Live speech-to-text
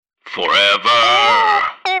Forever.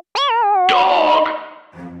 Dog.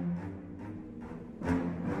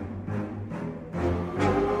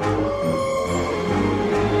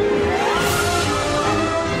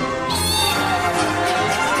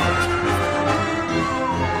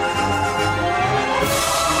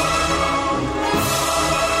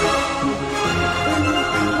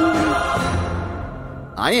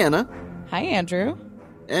 Hi, Anna. Hi, Andrew.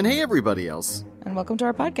 And hey, everybody else. And welcome to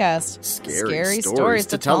our podcast. Scary stories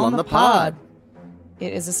to tell on the pod.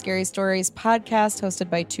 It is a Scary Stories podcast hosted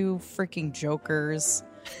by two freaking jokers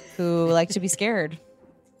who like to be scared.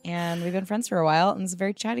 And we've been friends for a while, and it's a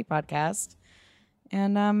very chatty podcast.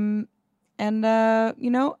 And I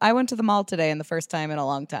went to the mall today, and the first time in a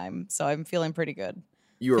long time, so I'm feeling pretty good.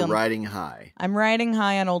 You are riding high. I'm riding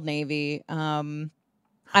high on Old Navy. My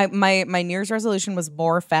New Year's resolution was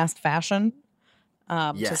more fast fashion.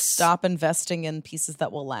 To stop investing in pieces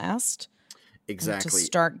that will last. Exactly. To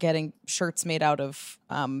start getting shirts made out of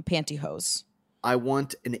pantyhose. I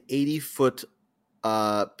want an 80-foot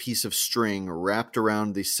piece of string wrapped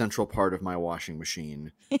around the central part of my washing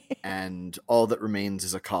machine, and all that remains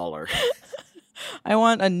is a collar. I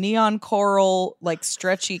want a neon coral, like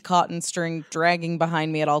stretchy cotton string dragging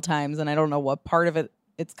behind me at all times, and I don't know what part of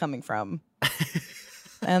it's coming from.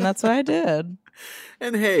 And that's what I did.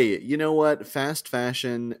 And hey, you know what? Fast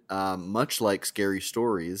fashion, much like Scary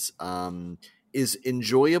Stories, is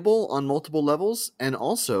enjoyable on multiple levels and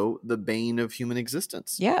also the bane of human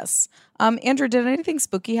existence. Yes. Andrew, did anything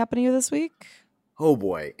spooky happen to you this week? Oh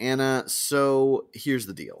boy, Anna. So here's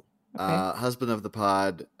the deal. Okay. Husband of the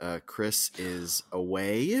pod, Chris is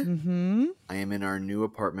away. Mm-hmm. I am in our new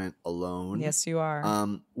apartment alone. Yes, you are.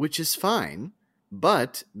 Which is fine.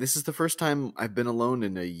 But this is the first time I've been alone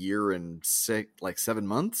in a year and 7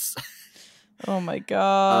 months. Oh my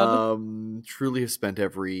God. Truly have spent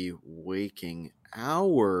every waking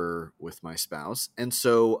hour with my spouse. And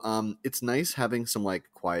so it's nice having some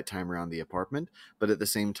quiet time around the apartment. But at the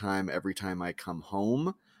same time, every time I come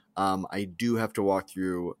home, I do have to walk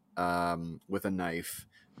through with a knife,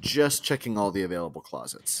 just checking all the available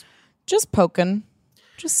closets. Just poking.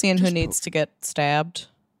 Just seeing who needs to get stabbed.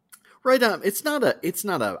 Right. It's not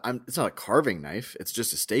a carving knife. It's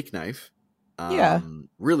just a steak knife. Yeah.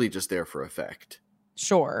 Really just there for effect.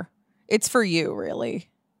 Sure. It's for you, really.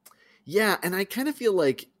 Yeah. And I kind of feel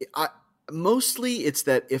like mostly it's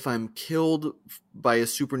that if I'm killed by a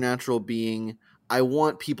supernatural being, I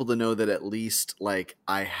want people to know that at least I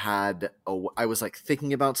was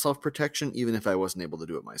thinking about self-protection, even if I wasn't able to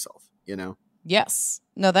do it myself, you know? Yes.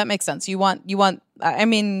 No, that makes sense. I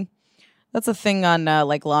mean, that's a thing on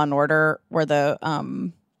Law and Order where the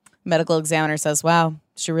medical examiner says, wow,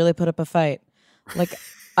 she really put up a fight.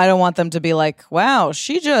 I don't want them to be like, wow,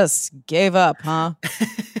 she just gave up, huh?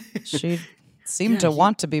 She seemed to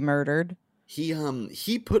want to be murdered. He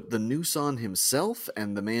put the noose on himself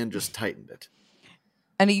and the man just tightened it.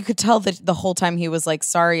 And you could tell that the whole time he was like,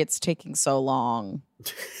 sorry, it's taking so long.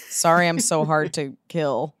 Sorry, I'm so hard to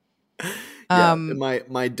kill. Yeah,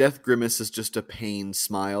 my death grimace is just a pained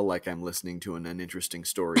smile, like I'm listening to an uninteresting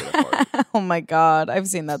story at a party. Oh my God, I've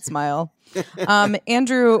seen that smile.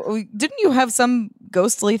 Andrew, didn't you have some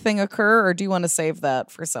ghostly thing occur, or do you want to save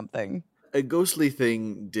that for something? A ghostly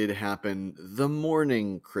thing did happen the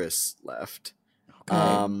morning Chris left.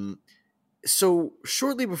 Okay. So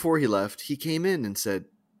shortly before he left, he came in and said,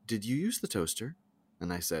 "Did you use the toaster?"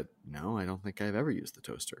 And I said, "No, I don't think I've ever used the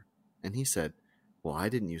toaster." And he said, "Well, I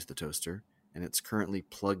didn't use the toaster, and it's currently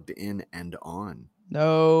plugged in and on."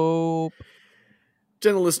 Nope.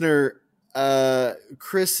 Gentle listener,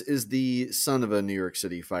 Chris is the son of a New York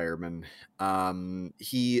City fireman.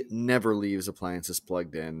 He never leaves appliances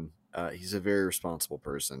plugged in. He's a very responsible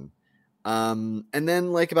person. And then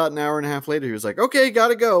about an hour and a half later, he was like, "Okay,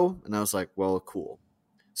 gotta go." And I was like, well, cool.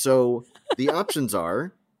 So the options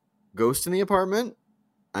are ghost in the apartment.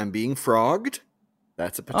 I'm being frogged.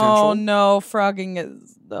 That's a potential. Oh no, frogging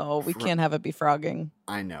is we can't have it be frogging.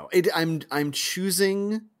 I know. I'm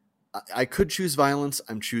choosing. I could choose violence.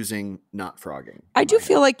 I'm choosing not frogging. I do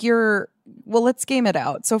feel like let's game it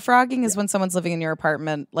out. So frogging is when someone's living in your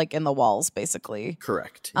apartment, in the walls, basically.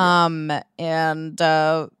 Correct. Yeah. And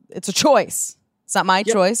it's a choice. It's not my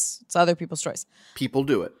choice. It's other people's choice. People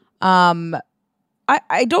do it.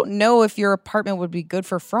 I don't know if your apartment would be good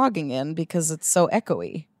for frogging in because it's so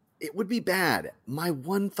echoey. It would be bad. My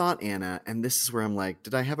one thought, Anna, and this is where I'm like,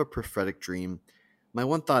 did I have a prophetic dream? My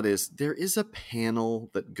one thought is there is a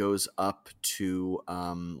panel that goes up to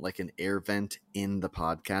an air vent in the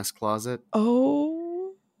podcast closet.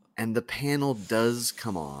 Oh. And the panel does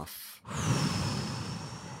come off.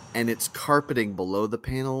 and it's carpeting below the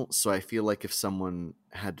panel, so I feel like if someone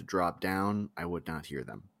had to drop down, I would not hear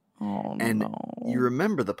them. Oh, And no. you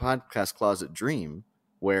remember the podcast closet dream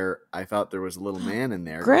where I thought there was a little man in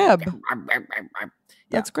there. Greb. Yeah,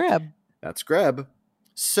 That's Greb. that's Greb.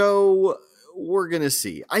 So we're going to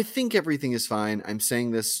see. I think everything is fine. I'm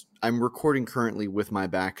saying this. I'm recording currently with my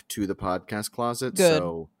back to the podcast closet. Good.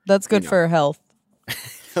 So That's good for health.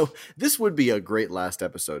 this would be a great last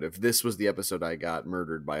episode if this was the episode I got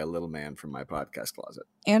murdered by a little man from my podcast closet.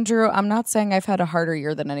 Andrew, I'm not saying I've had a harder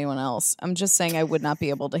year than anyone else. I'm just saying I would not be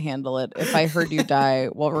able to handle it if I heard you die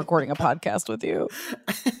while recording a podcast with you.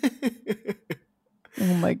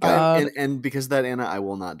 Oh my God. And because of that, Anna, I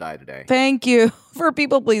will not die today. Thank you for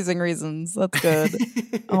people-pleasing reasons. That's good.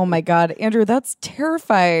 Oh my God. Andrew, that's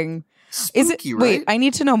terrifying. Spooky, Is it? right? Wait, I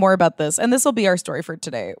need to know more about this. And this will be our story for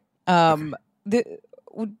today. Talk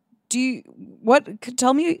to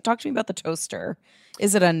me about the toaster.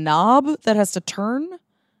 Is it a knob that has to turn?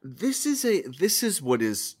 This is what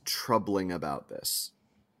is troubling about this.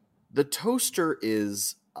 The toaster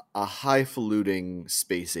is a highfalutin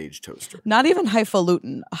space age toaster. Not even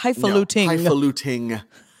highfalutin. Highfalutin. No, highfalutin.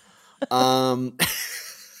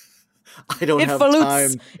 I don't have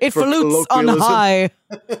time. It for falutes on colloquialism.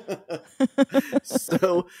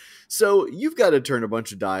 high. So you've got to turn a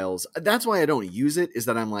bunch of dials. That's why I don't use it, is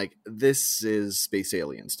that I'm like, this is Space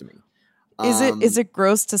Aliens to me. Is it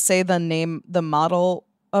gross to say the model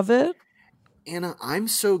of it? Anna, I'm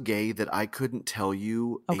so gay that I couldn't tell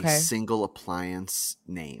you Okay. a single appliance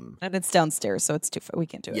name. And it's downstairs, so it's too far. We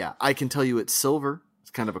can't do it. Yeah, I can tell you it's silver.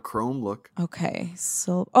 It's kind of a chrome look. Okay.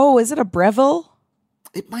 So, is it a Breville?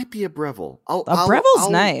 It might be a Breville. Breville's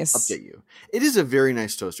nice. Update you. It is a very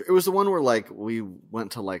nice toaster. It was the one where we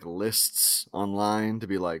went to lists online to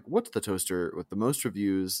be like, what's the toaster with the most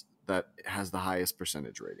reviews that has the highest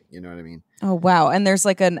percentage rating? You know what I mean? Oh wow! And there's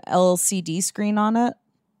like an LCD screen on it,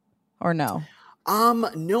 or no?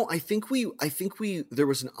 No. I think there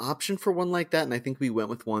was an option for one like that, and I think we went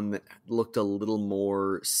with one that looked a little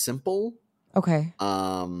more simple. Okay.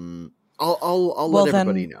 I'll let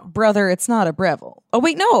everybody know. Brother, it's not a Breville. Oh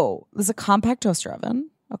wait, no, there's a compact toaster oven.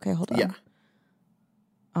 Okay, hold on. Yeah.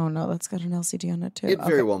 Oh no, that's got an LCD on it too. It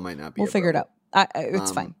very well might not be. We'll figure it out.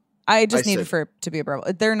 It's fine. I just needed for it to be a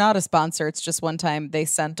Breville. They're not a sponsor. It's just one time they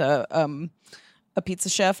sent a pizza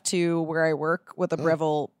chef to where I work with a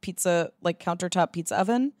Breville pizza, countertop pizza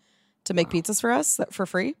oven to make pizzas for us for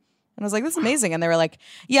free. And I was like, this is amazing. And they were like,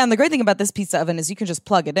 yeah, and the great thing about this pizza oven is you can just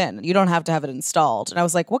plug it in. You don't have to have it installed. And I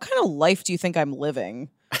was like, what kind of life do you think I'm living?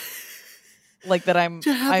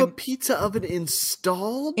 To have a pizza oven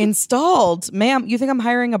installed? Installed. Ma'am, you think I'm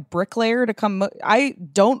hiring a bricklayer to come? I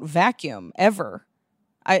don't vacuum, ever.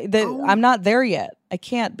 I'm not there yet. I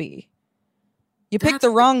can't be. You picked the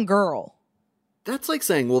wrong girl. That's like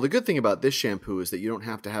saying, well, the good thing about this shampoo is that you don't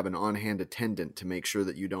have to have an on-hand attendant to make sure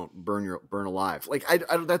that you don't burn alive. I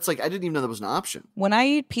didn't even know that was an option. When I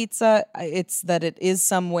eat pizza, it's that it is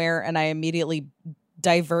somewhere, and I immediately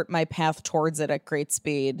divert my path towards it at great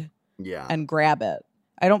speed. Yeah, and grab it.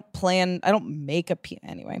 I don't make a pizza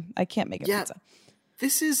anyway. I can't make a pizza.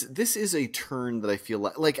 This is a turn that I feel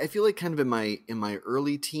like I feel like kind of in my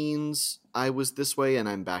early teens I was this way, and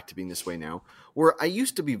I'm back to being this way now. Where I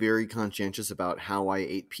used to be very conscientious about how I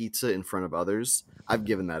ate pizza in front of others. I've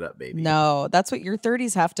given that up, baby. No, that's what your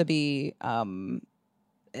 30s have to be.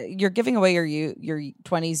 You're giving away your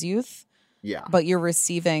 20s youth. Yeah, but you're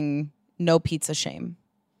receiving no pizza shame.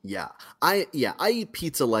 Yeah, I eat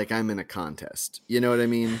pizza like I'm in a contest. You know what I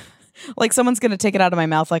mean? Like someone's gonna take it out of my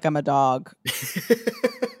mouth like I'm a dog.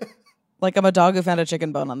 Like I'm a dog who found a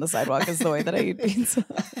chicken bone on the sidewalk is the way that I eat pizza.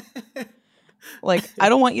 Like, I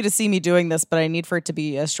don't want you to see me doing this, but I need for it to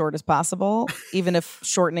be as short as possible, even if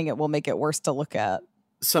shortening it will make it worse to look at.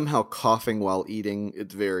 Somehow coughing while eating,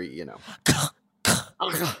 it's very,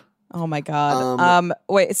 Oh my God.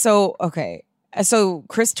 Wait, okay. So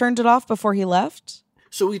Chris turned it off before he left?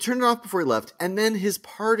 So he turned it off before he left, and then his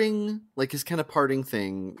kind of parting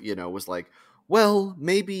thing, was like, well,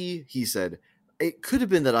 maybe, he said, it could have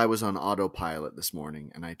been that I was on autopilot this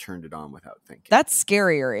morning and I turned it on without thinking. That's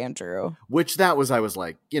scarier, Andrew. I was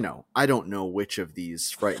like, I don't know which of these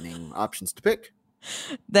frightening options to pick.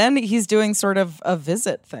 Then he's doing sort of a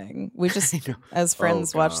Visit thing. We just, as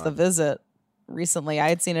friends, watched The Visit recently. I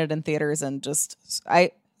had seen it in theaters and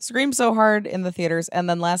I screamed so hard in the theaters. And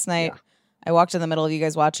then last night I walked in the middle of you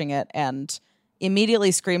guys watching it and immediately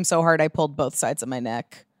screamed so hard I pulled both sides of my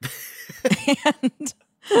neck. And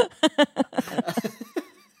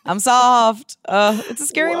I'm soft. It's a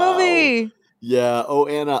scary movie. Yeah. Oh,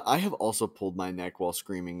 Anna, I have also pulled my neck while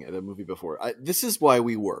screaming at a movie before. This is why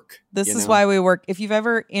we work. This is why we work. If you've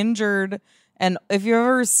ever injured and if you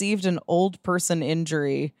ever received an old person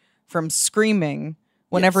injury from screaming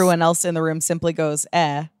when Yes. everyone else in the room simply goes,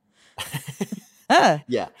 Yeah.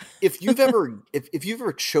 If you've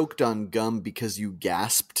ever choked on gum because you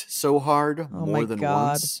gasped so hard more than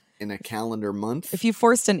once in a calendar month. If you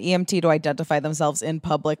forced an EMT to identify themselves in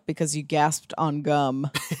public because you gasped on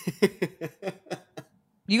gum.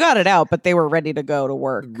 You got it out, but they were ready to go to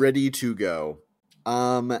work. Ready to go.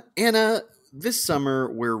 Anna, this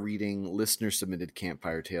summer we're reading listener submitted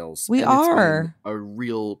Campfire Tales. We are. It's been a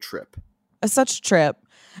real trip. Such a trip.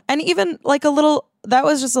 And even like that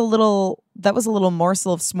was a little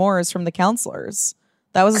morsel of s'mores from the counselors.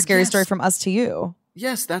 That was a scary story from us to you.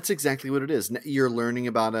 Yes, that's exactly what it is. You're learning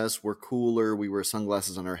about us. We're cooler. We wear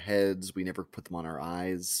sunglasses on our heads. We never put them on our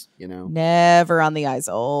eyes, Never on the eyes,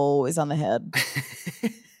 always on the head.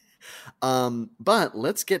 But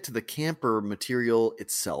let's get to the camper material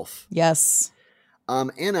itself. Yes.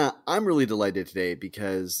 Anna, I'm really delighted today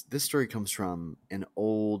because this story comes from an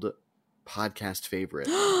old podcast favorite.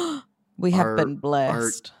 We have been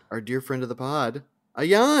blessed. Our dear friend of the pod,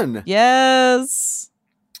 Ayan. Yes.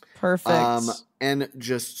 Perfect. And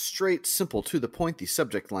just straight, simple, to the point, the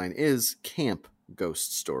subject line is camp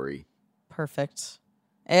ghost story. Perfect.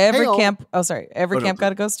 Every camp got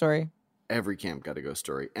a ghost story. Every camp got a ghost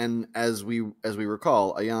story. And as we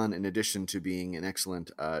recall, Ayan, in addition to being an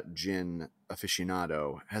excellent gin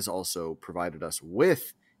aficionado, has also provided us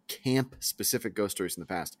with camp-specific ghost stories in the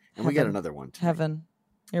past. And we got another one today. Heaven.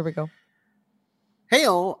 Here we go. Hey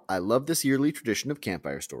all, I love this yearly tradition of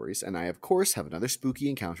campfire stories, and I of course have another spooky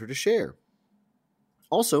encounter to share.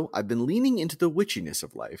 Also, I've been leaning into the witchiness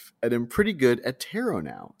of life, and am pretty good at tarot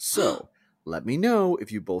now, so let me know if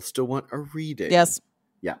you both still want a reading. Yes.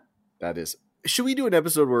 Yeah, that is. Should we do an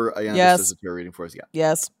episode where Ayan does a tarot reading for us? Yeah.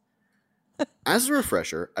 Yes. As a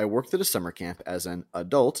refresher, I worked at a summer camp as an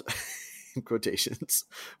adult, in quotations,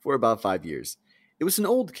 for about 5 years. It was an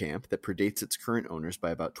old camp that predates its current owners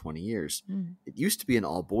by about 20 years. It used to be an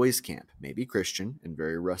all-boys camp, maybe Christian, and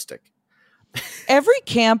very rustic. Every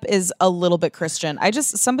camp is a little bit Christian.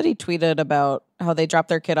 Somebody tweeted about how they dropped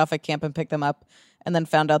their kid off at camp and picked them up and then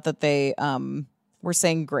found out that they were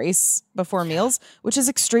saying grace before meals, which is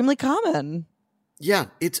extremely common. Yeah,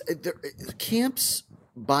 camps,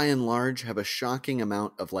 by and large, have a shocking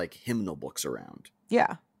amount of like hymnal books around.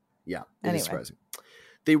 Yeah. Yeah, it is surprising.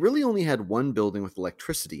 They really only had one building with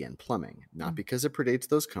electricity and plumbing, not because it predates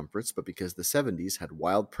those comforts, but because the 70s had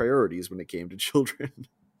wild priorities when it came to children.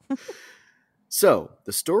 So,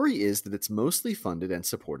 the story is that it's mostly funded and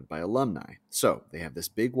supported by alumni. So, they have this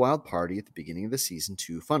big wild party at the beginning of the season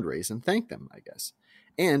to fundraise and thank them, I guess.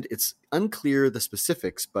 And it's unclear the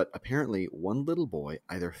specifics, but apparently one little boy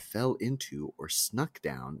either fell into or snuck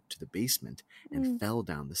down to the basement and fell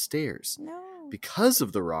down the stairs. No. Because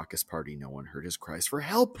of the raucous party, no one heard his cries for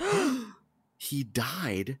help. He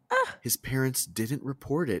died. His parents didn't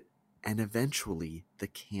report it, and eventually the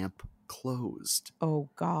camp closed. Oh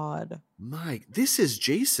God. Mike, this is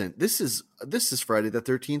Jason. This is Friday the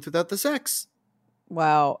 13th without the sex.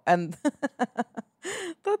 Wow. And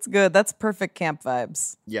that's good. That's perfect camp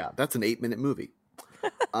vibes. Yeah, that's an 8-minute movie.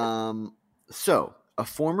 So, a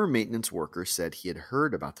former maintenance worker said he had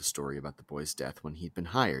heard about the story about the boy's death when he'd been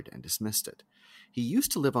hired and dismissed it. He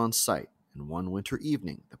used to live on site, and one winter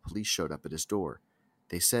evening, the police showed up at his door.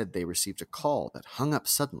 They said they received a call that hung up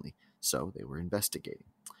suddenly, so they were investigating.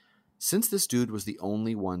 Since this dude was the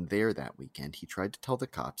only one there that weekend, he tried to tell the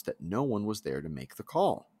cops that no one was there to make the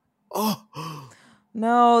call. Oh!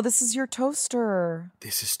 No, this is your toaster.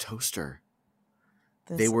 This is Toaster.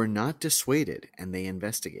 They were not dissuaded, and they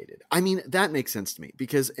investigated. I mean, that makes sense to me,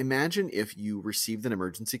 because imagine if you received an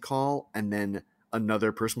emergency call, and then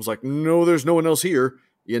another person was like, no, there's no one else here,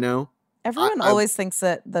 Everyone always thinks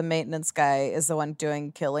that the maintenance guy is the one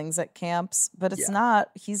doing killings at camps, but it's not.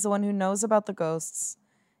 He's the one who knows about the ghosts.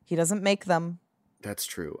 He doesn't make them. That's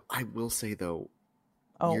true. I will say, though,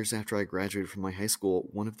 years after I graduated from my high school,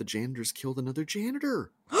 one of the janitors killed another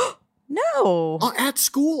janitor. No. At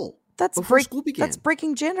school. Before school began. That's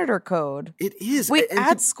breaking janitor code. It is. Wait,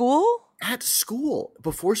 at school? At school.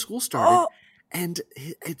 Before school started. And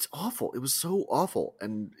it's awful. It was so awful.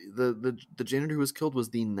 And the janitor who was killed was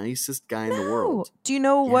the nicest guy in the world. Do you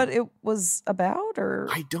know what it was about? Or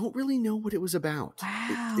I don't really know what it was about.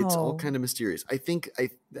 Wow. It's all kind of mysterious. I think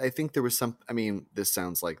there was some. I mean, this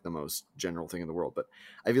sounds like the most general thing in the world, but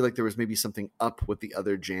I feel like there was maybe something up with the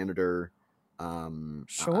other janitor.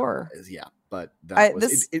 Sure. Yeah, but that was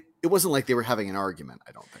This it wasn't like they were having an argument,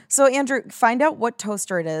 I don't think. So, Andrew, find out what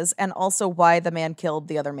toaster it is and also why the man killed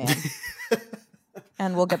the other man.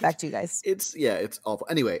 And we'll get back to you guys. It's awful.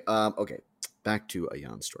 Anyway, okay, back to a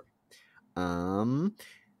Jan story.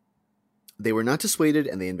 They were not dissuaded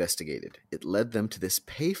and they investigated. It led them to this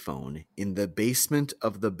payphone in the basement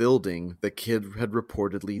of the building the kid had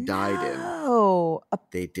reportedly died in. Oh, a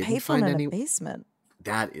They didn't payphone find in any. a basement.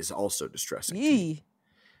 That is also distressing. To me. Yee.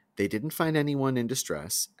 They didn't find anyone in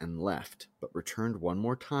distress and left, but returned one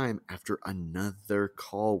more time after another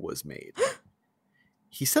call was made.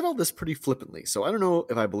 He said all this pretty flippantly, so I don't know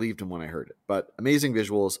if I believed him when I heard it, but amazing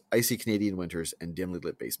visuals, icy Canadian winters, and dimly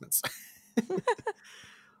lit basements.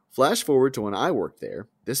 Flash forward to when I worked there,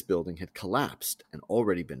 this building had collapsed and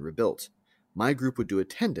already been rebuilt. My group would do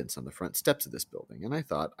attendance on the front steps of this building, and I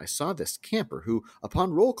thought I saw this camper who,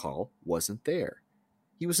 upon roll call, wasn't there.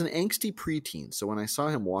 He was an angsty preteen, so when I saw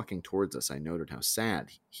him walking towards us, I noted how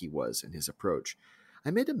sad he was in his approach.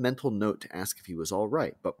 I made a mental note to ask if he was all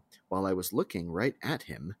right, but while I was looking right at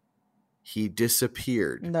him, he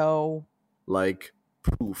disappeared. No. Like,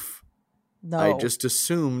 poof. No. I just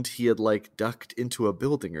assumed he had, like, ducked into a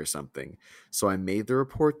building or something, so I made the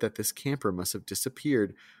report that this camper must have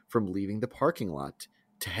disappeared from leaving the parking lot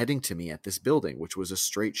to heading to me at this building, which was a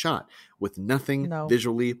straight shot, with nothing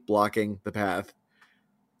visually blocking the path.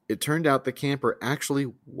 It turned out the camper actually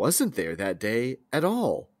wasn't there that day at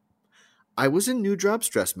all. I was in new job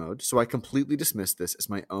stress mode, so I completely dismissed this as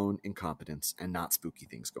my own incompetence and not spooky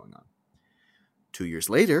things going on. 2 years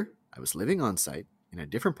later, I was living on site in a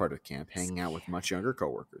different part of camp, hanging out with much younger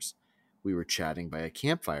coworkers. We were chatting by a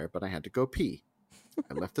campfire, but I had to go pee.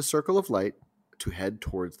 I left the circle of light to head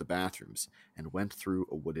towards the bathrooms and went through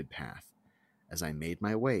a wooded path. As I made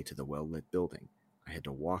my way to the well-lit building, I had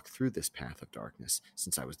to walk through this path of darkness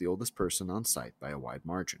since I was the oldest person on site by a wide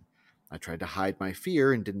margin. I tried to hide my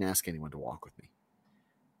fear and didn't ask anyone to walk with me.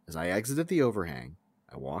 As I exited the overhang,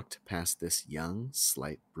 I walked past this young,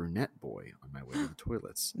 slight brunette boy on my way to the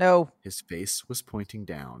toilets. No. His face was pointing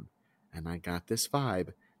down, and I got this vibe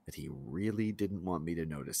that he really didn't want me to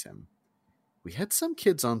notice him. We had some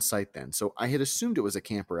kids on site then, so I had assumed it was a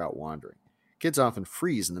camper out wandering. Kids often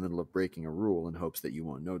freeze in the middle of breaking a rule in hopes that you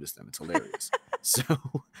won't notice them. It's hilarious.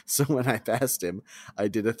 So when I passed him, I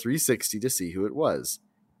did a 360 to see who it was.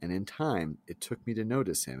 And in time, it took me to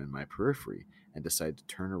notice him in my periphery and decided to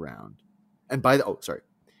turn around.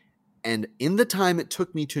 And in the time it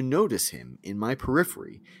took me to notice him in my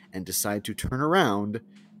periphery and decide to turn around,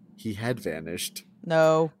 he had vanished.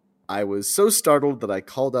 No. I was so startled that I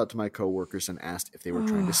called out to my coworkers and asked if they were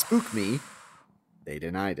trying to spook me. They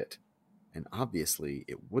denied it. And obviously,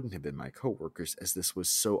 it wouldn't have been my coworkers, as this was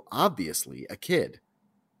so obviously a kid.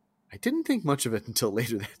 I didn't think much of it until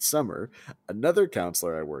later that summer. Another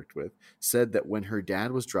counselor I worked with said that when her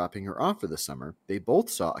dad was dropping her off for the summer, they both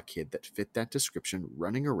saw a kid that fit that description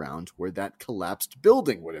running around where that collapsed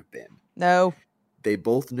building would have been. No. They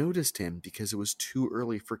both noticed him because it was too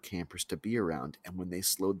early for campers to be around, and when they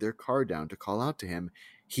slowed their car down to call out to him,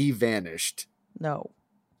 he vanished. No.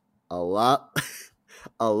 A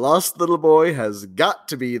lost little boy has got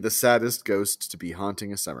to be the saddest ghost to be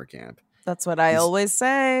haunting a summer camp. That's what I always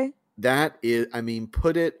say. That is, I mean,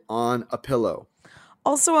 put it on a pillow.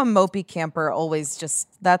 Also, a mopey camper always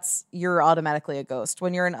you're automatically a ghost.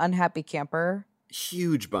 When you're an unhappy camper.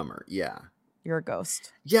 Huge bummer, yeah. You're a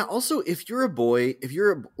ghost. Yeah, also, if you're a boy,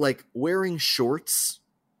 like, wearing shorts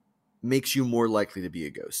makes you more likely to be a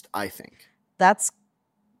ghost, I think. That's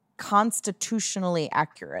constitutionally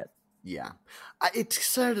accurate. Yeah. Now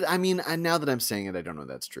that I'm saying it, I don't know if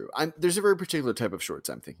that's true. There's a very particular type of shorts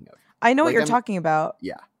I'm thinking of. I know what you're talking about.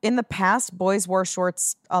 Yeah. In the past, boys wore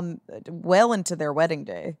shorts well into their wedding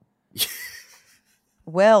day.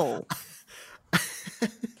 Well.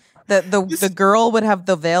 The girl would have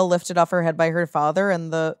the veil lifted off her head by her father,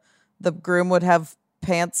 and the groom would have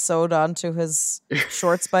pants sewed onto his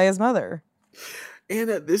shorts by his mother.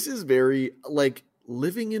 Anna, this is very, like,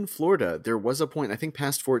 living in Florida, there was a point, I think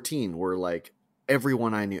past 14, where, like,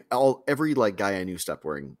 everyone I knew, every like guy I knew stopped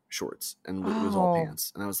wearing shorts, and it was all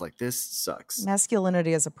pants. And I was like, this sucks.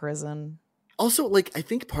 Masculinity is a prison. Also, like, I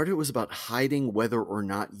think part of it was about hiding whether or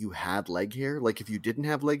not you had leg hair. Like, if you didn't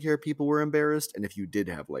have leg hair, people were embarrassed. And if you did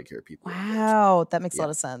have leg hair, people were embarrassed. Wow, that makes a lot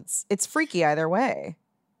of sense. It's freaky either way.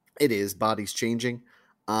 It is. Bodies changing.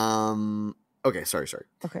 Okay, sorry.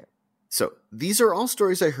 Okay. So, these are all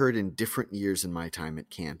stories I heard in different years in my time at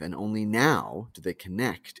camp, and only now do they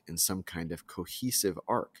connect in some kind of cohesive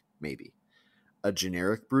arc, maybe. A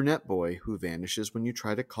generic brunette boy who vanishes when you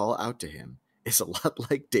try to call out to him, is a lot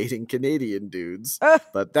like dating Canadian dudes, Ugh.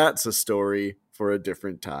 but that's a story for a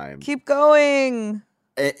different time. Keep going.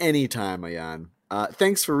 Anytime, Ayan.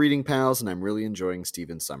 Thanks for reading, pals, and I'm really enjoying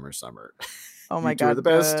Stephen Summer. Oh You my two are God, the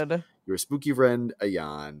best. good. Your spooky friend,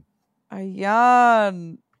 Ayan.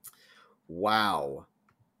 Ayan. Wow.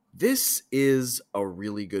 This is a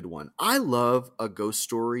really good one. I love a ghost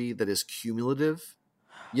story that is cumulative,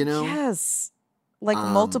 you know? Yes. Like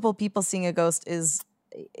multiple people seeing a ghost is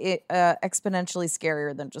exponentially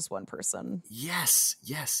scarier than just one person. Yes.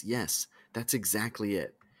 That's exactly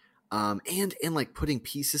it. And like putting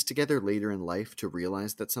pieces together later in life to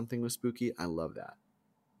realize that something was spooky. I love that.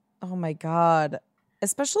 Oh my God.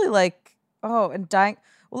 Especially like, and dying.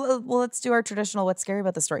 Well, let's do our traditional what's scary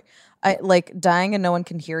about the story. I like dying and no one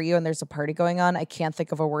can hear you and there's a party going on. I can't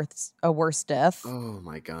think of a worse death. Oh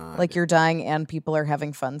my God. Like you're dying and people are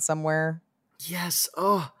having fun somewhere. Yes.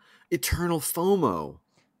 Oh, eternal FOMO.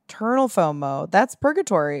 Eternal FOMO. That's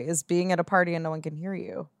purgatory, is being at a party and no one can hear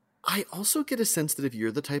you. I also get a sense that if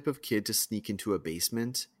you're the type of kid to sneak into a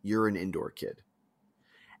basement, you're an indoor kid.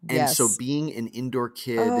 And yes. so being an indoor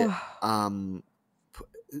kid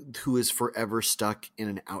who is forever stuck in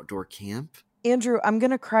an outdoor camp. Andrew, I'm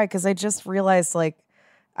going to cry because I just realized, like,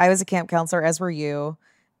 I was a camp counselor, as were you,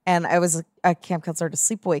 and I was a camp counselor at a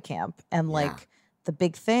sleepaway camp. And, like, the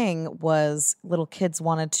big thing was little kids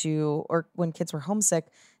wanted to, or when kids were homesick,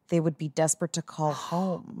 they would be desperate to call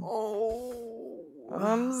home.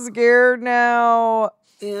 I'm scared now.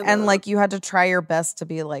 And like you had to try your best to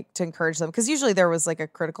be like to encourage them, because usually there was like a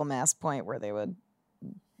critical mass point where they would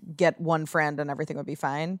get one friend and everything would be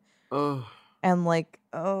fine. And like,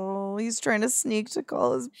 he's trying to sneak to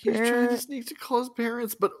call his parents. He's trying to sneak to call his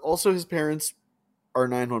parents, but also his parents are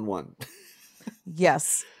 911.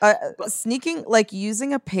 Yes. Sneaking, like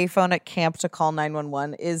using a payphone at camp to call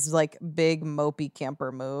 911 is like big mopey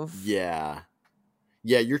camper move. Yeah,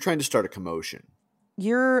 you're trying to start a commotion.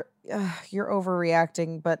 You're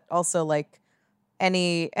overreacting, but also like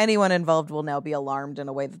anyone involved will now be alarmed in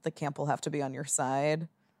a way that the camp will have to be on your side.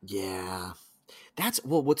 Yeah.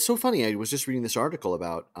 What's so funny, I was just reading this article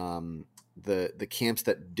about the camps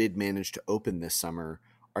that did manage to open this summer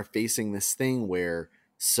are facing this thing where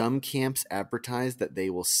some camps advertise that they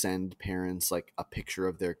will send parents like a picture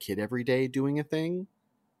of their kid every day doing a thing.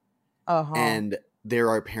 And there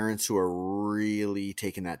are parents who are really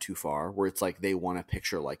taking that too far, where it's like they want a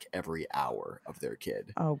picture like every hour of their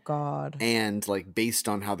kid. Oh God. And like based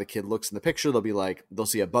on how the kid looks in the picture, they'll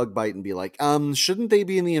see a bug bite and be like, shouldn't they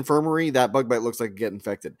be in the infirmary? That bug bite looks like it get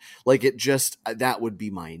infected. Like that would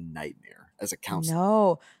be my nightmare as a counselor.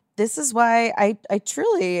 No, this is why I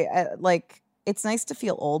truly like, it's nice to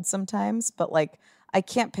feel old sometimes, but like I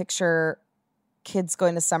can't picture kids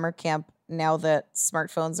going to summer camp now that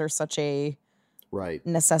smartphones are such a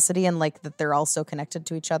necessity, and like that they're all so connected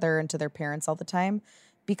to each other and to their parents all the time,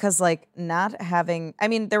 because like not having, I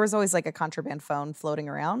mean, there was always like a contraband phone floating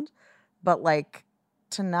around, but like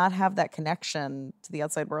to not have that connection to the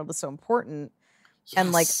outside world is so important. Yes.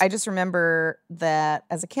 And like I just remember that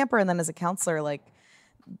as a camper and then as a counselor, like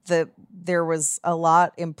there was a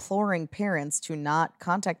lot imploring parents to not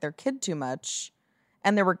contact their kid too much,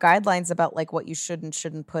 and there were guidelines about like what you should and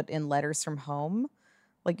shouldn't put in letters from home.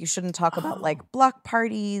 Like you shouldn't talk about like block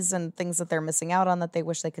parties and things that they're missing out on that they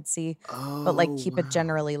wish they could see, but like keep it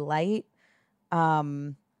generally light.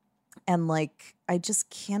 And like I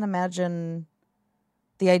just can't imagine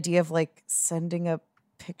the idea of like sending a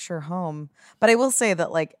picture home. But I will say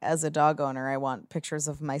that like as a dog owner, I want pictures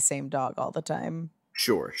of my same dog all the time.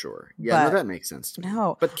 Sure. Yeah, that makes sense to me.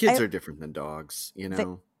 No, but kids are different than dogs, you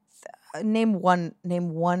know. Name one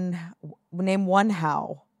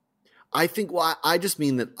how. I think, I just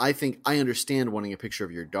mean that I think I understand wanting a picture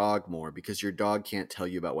of your dog more, because your dog can't tell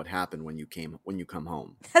you about what happened when you come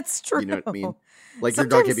home. That's true. You know what I mean? Like your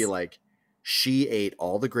dog could be like, she ate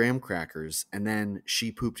all the graham crackers and then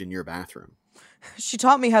she pooped in your bathroom. She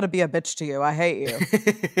taught me how to be a bitch to you. I hate you.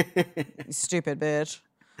 You stupid bitch.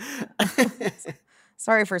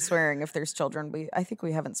 Sorry for swearing if there's children. I think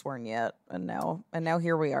we haven't sworn yet. And now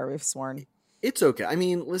here we are. We've sworn. It's okay. I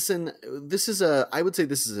mean, listen, I would say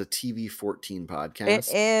this is a TV-14 podcast. It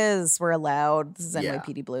is. We're allowed. This is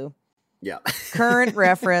NYPD Blue. Yeah. Current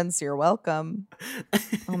reference. You're welcome.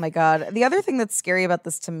 Oh my God. The other thing that's scary about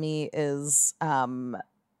this to me is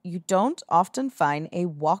you don't often find a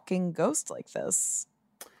walking ghost like this.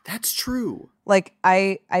 That's true. Like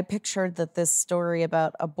I pictured that this story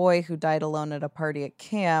about a boy who died alone at a party at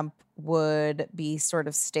camp would be sort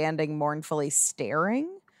of standing mournfully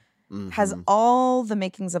staring. Mm-hmm. Has all the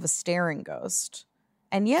makings of a staring ghost.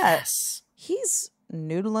 And yet he's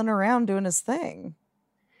noodling around doing his thing.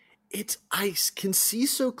 can see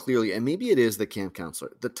so clearly, and maybe it is the camp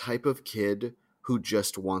counselor, the type of kid who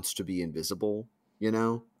just wants to be invisible, you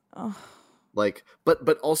know? Oh. Like, but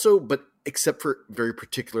except for very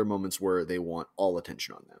particular moments where they want all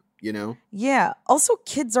attention on them, you know? Yeah. Also,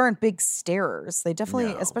 kids aren't big starers. They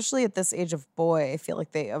definitely, No. especially at this age of boy, I feel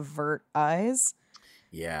like they avert eyes.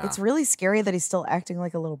 Yeah. It's really scary that he's still acting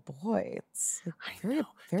like a little boy. It's like I very, know.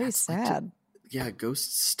 very That's like sad.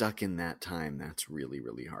 ghosts stuck in that time. That's really,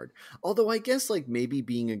 really hard. Although I guess like maybe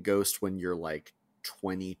being a ghost when you're like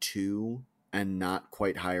 22 and not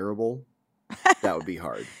quite hireable, that would be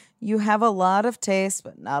hard. You have a lot of taste,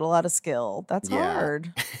 but not a lot of skill. That's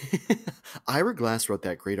hard. Ira Glass wrote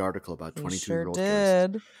that great article about He 22-year-old sure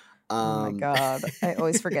ghosts. did. Oh my God. I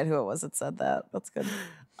always forget who it was that said that. That's good.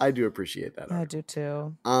 I do appreciate that. I do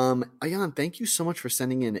too. Ayan, thank you so much for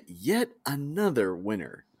sending in yet another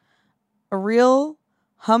winner. A real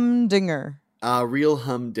humdinger. A real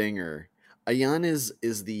humdinger. Ayan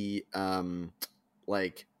is the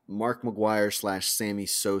like Mark McGuire / Sammy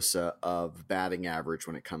Sosa of batting average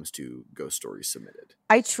when it comes to ghost stories submitted.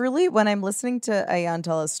 I truly, when I'm listening to Ayan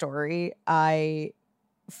tell a story, I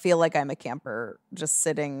feel like I'm a camper just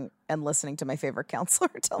sitting and listening to my favorite counselor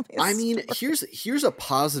tell me a story. Here's a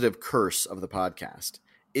positive curse of the podcast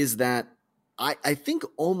is that I think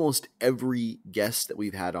almost every guest that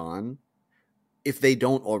we've had on, if they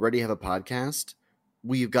don't already have a podcast,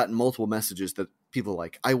 we've gotten multiple messages that people are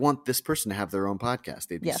like, I want this person to have their own podcast.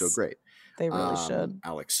 They'd be so great. They really should.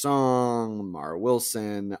 Alex Song, Mara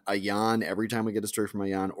Wilson, Ayan, every time we get a story from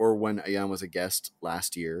Ayan, or when Ayan was a guest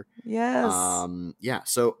last year. Yes. Yeah.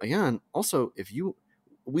 So Ayan, also,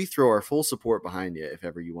 we throw our full support behind you if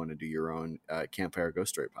ever you want to do your own Campfire Ghost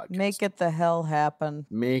Story podcast. Make it the hell happen.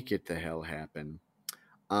 Make it the hell happen.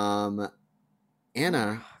 Anna,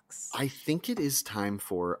 I think it is time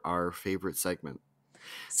for our favorite segment.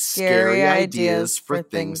 Scary ideas for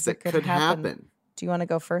things that could happen. happen. Do you want to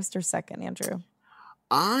go first or second, Andrew?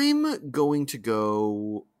 I'm going to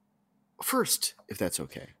go first, if that's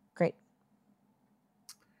okay. Great.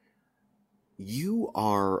 You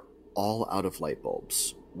are all out of light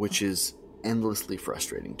bulbs, which is endlessly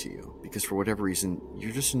frustrating to you because for whatever reason,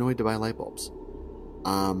 you're just annoyed to buy light bulbs.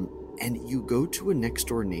 And you go to a next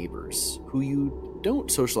door neighbor's who you don't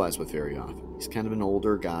socialize with very often. He's kind of an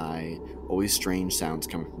older guy, always strange sounds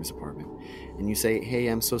coming from his apartment. And you say, hey,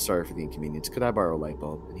 I'm so sorry for the inconvenience. Could I borrow a light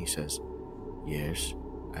bulb? And he says, yes,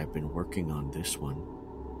 I've been working on this one.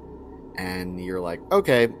 And you're like,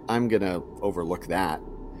 okay, I'm going to overlook that.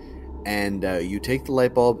 And you take the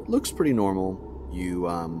light bulb. It looks pretty normal.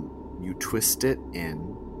 You twist it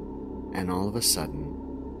in, and all of a sudden,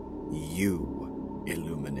 you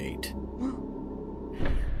illuminate.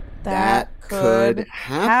 That could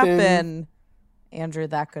happen. Andrew,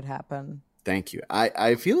 that could happen. Thank you.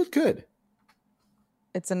 I feel it could.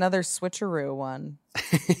 It's another switcheroo one,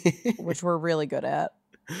 which we're really good at.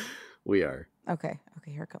 We are. Okay,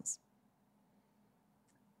 here it comes.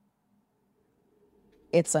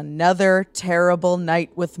 It's another terrible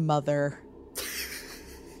night with Mother.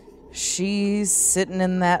 She's sitting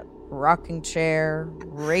in that rocking chair,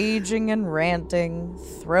 raging and ranting,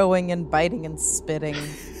 throwing and biting and spitting.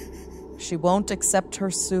 She won't accept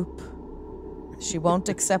her soup. She won't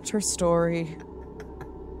accept her story.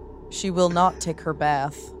 She will not take her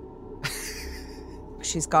bath.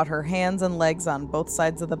 She's got her hands and legs on both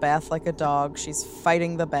sides of the bath like a dog. She's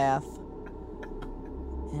fighting the bath.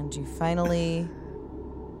 And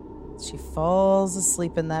she falls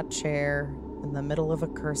asleep in that chair in the middle of a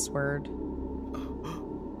curse word.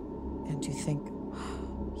 And you think,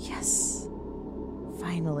 oh, yes,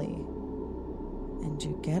 finally. And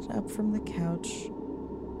you get up from the couch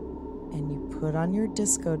and you put on your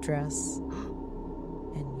disco dress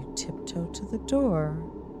and you tiptoe to the door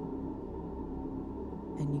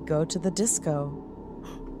and you go to the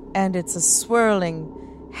disco. And it's a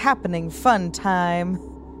swirling, happening fun time.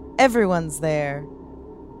 Everyone's there.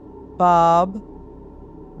 Bob,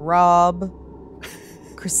 Rob,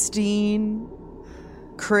 Christine,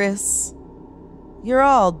 Chris. You're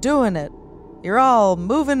all doing it. You're all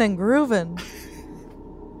moving and grooving.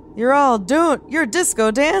 You're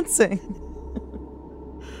disco dancing.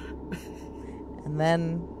 And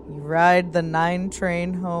then you ride the 9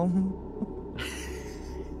 train home.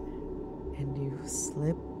 And you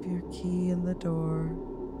slip your key in the door.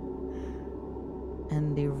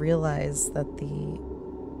 And you realize that the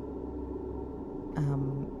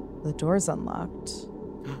door's unlocked.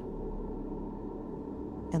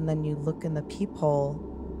 And then you look in the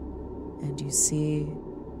peephole and you see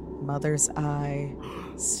Mother's eye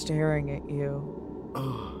staring at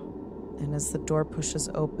you. And as the door pushes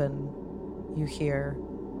open, you hear,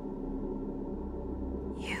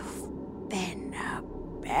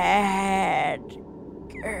 bad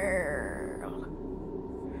girl.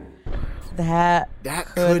 That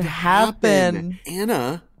could happen.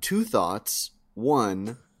 Anna, two thoughts.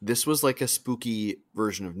 One, this was like a spooky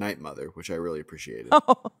version of Night Mother, which I really appreciated.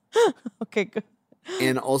 Oh, okay, good.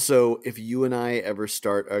 And also, if you and I ever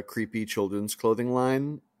start a creepy children's clothing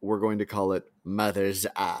line, we're going to call it Mother's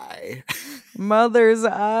Eye. Mother's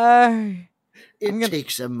Eye. It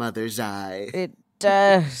takes a mother's eye. It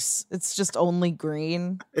does. It's just only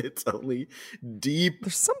green. It's only deep.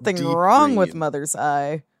 There's something deep wrong green. with Mother's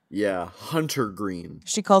Eye. Yeah, hunter green.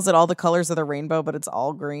 She calls it all the colors of the rainbow, but it's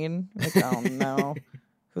all green. Like, oh no.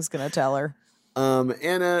 Who's going to tell her?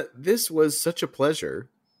 Anna, this was such a pleasure.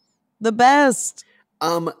 The best.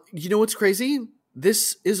 You know what's crazy?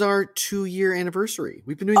 This is our 2-year anniversary.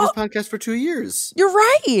 We've been doing this podcast for 2 years. You're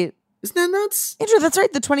right. Isn't that nuts? Andrew, that's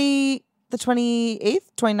right. The 28th,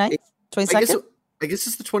 29th, 22nd? I guess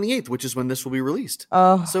it's the 28th, which is when this will be released.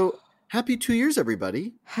 Oh. So happy 2 years,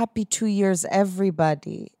 everybody. Happy 2 years,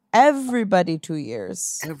 everybody. Everybody 2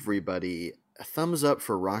 years. Everybody. A thumbs up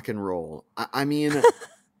for rock and roll. I mean,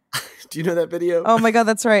 do you know that video? Oh my God,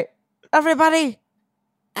 that's right. Everybody.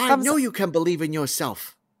 I know you can believe in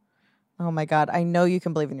yourself. Oh my God, I know you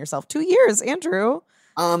can believe in yourself. 2 years, Andrew.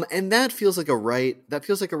 And that feels like a right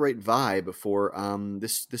vibe for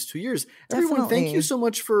this 2 years. Definitely. Everyone, thank you so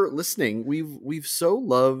much for listening. We've so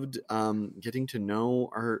loved getting to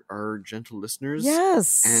know our gentle listeners.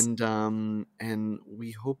 Yes. And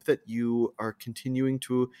we hope that you are continuing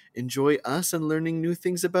to enjoy us and learning new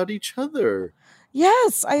things about each other.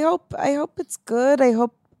 Yes, I hope it's good.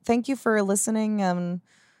 Thank you for listening. And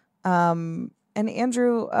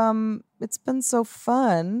Andrew, it's been so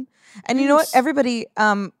fun. And you know what, everybody,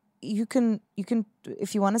 you can,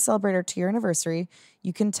 if you want to celebrate our 2-year anniversary,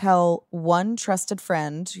 you can tell one trusted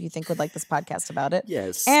friend who you think would like this podcast about it.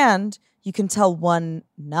 Yes. And you can tell one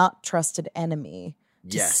not trusted enemy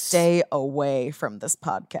to stay away from this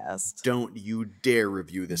podcast. Don't you dare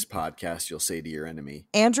review this podcast, you'll say to your enemy.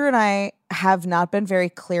 Andrew and I have not been very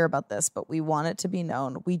clear about this, but we want it to be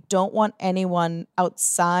known. We don't want anyone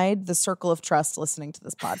outside the circle of trust listening to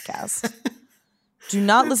this podcast. Do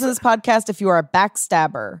not listen to this podcast if you are a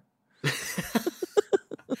backstabber.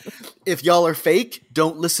 If y'all are fake,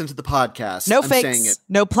 don't listen to the podcast. No I'm fakes, saying it.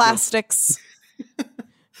 no plastics,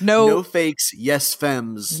 No fakes, yes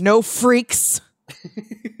femmes. no freaks.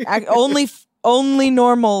 Only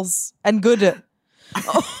normals and good.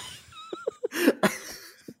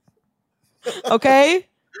 Okay?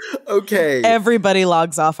 Okay. Everybody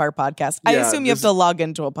logs off our podcast. I Yeah, assume you have to log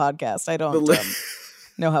into a podcast. I don't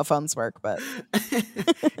know how phones work, but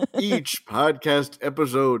each podcast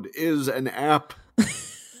episode is an app.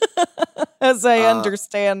 as I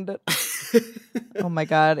understand it. Oh my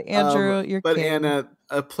God. Andrew, you're But king. Anna,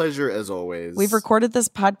 a pleasure as always. We've recorded this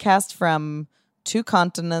podcast from 2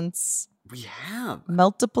 continents, We have.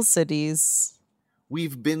 multiple cities.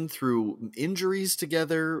 We've been through injuries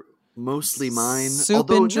together, mostly mine. Soup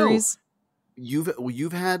Although, injuries. No,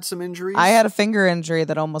 you've had some injuries. I had a finger injury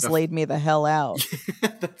that almost laid me the hell out.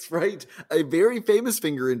 That's right. A very famous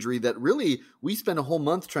finger injury that really we spent a whole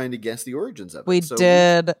month trying to guess the origins of it. We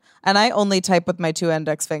did. And I only type with my 2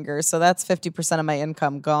 index fingers, so that's 50% of my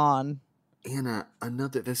income gone. Anna,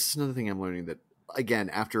 this is another thing I'm learning that, again,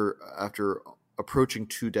 after approaching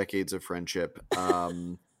 2 decades of friendship,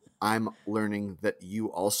 I'm learning that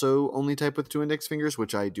you also only type with 2 index fingers,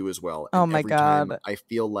 which I do as well. Oh And my every God. time I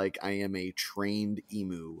feel like I am a trained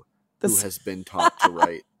emu who has been taught to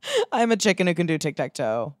write. I'm a chicken who can do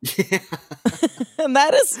tic-tac-toe. Yeah. And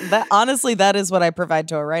honestly, that is what I provide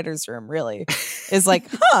to a writer's room, really. Is like,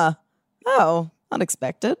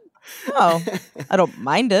 unexpected. Oh, I don't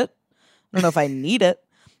mind it. I don't know if I need it.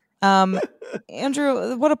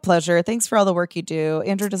 Andrew, what a pleasure. Thanks for all the work you do.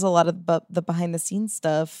 Andrew does a lot of the behind the scenes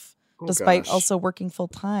stuff, despite also working full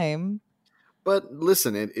time. But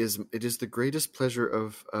listen, it is the greatest pleasure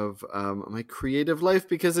of my creative life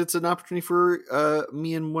because it's an opportunity for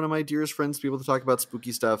me and one of my dearest friends to be able to talk about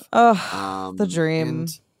spooky stuff. Oh, the dream.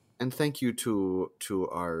 And thank you to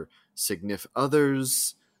our significant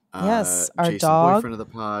others. Yes, our Jason, dog, boyfriend of the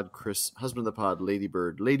pod, Chris, husband of the pod,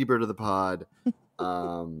 Ladybird of the pod,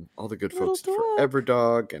 all the good folks at Forever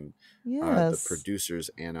Dog, and the producers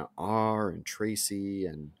Anna R and Tracy,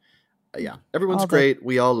 and everyone's great.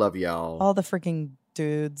 We all love y'all. All the freaking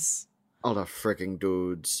dudes. All the freaking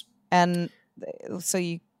dudes. And so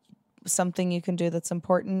something you can do that's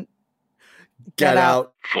important. Get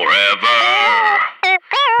out. Forever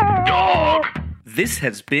Dog. This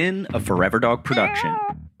has been a Forever Dog production.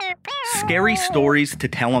 Scary Stories to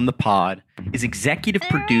Tell on the Pod is executive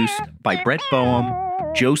produced by Brett Boehm,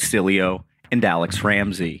 Joe Cilio, and Alex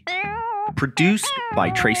Ramsey. Produced by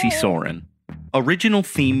Tracy Soren. Original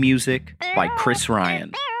theme music by Chris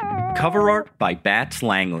Ryan. Cover art by Bats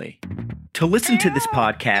Langley. To listen to this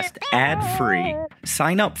podcast ad-free,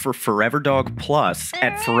 sign up for Forever Dog Plus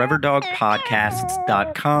at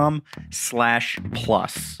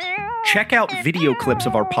foreverdogpodcasts.com/plus. Check out video clips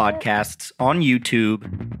of our podcasts on YouTube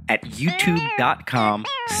at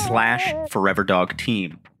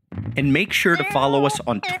youtube.com/foreverdogteam. And make sure to follow us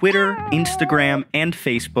on Twitter, Instagram, and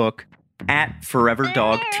Facebook at Forever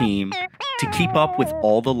Dog Team to keep up with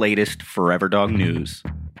all the latest Forever Dog news.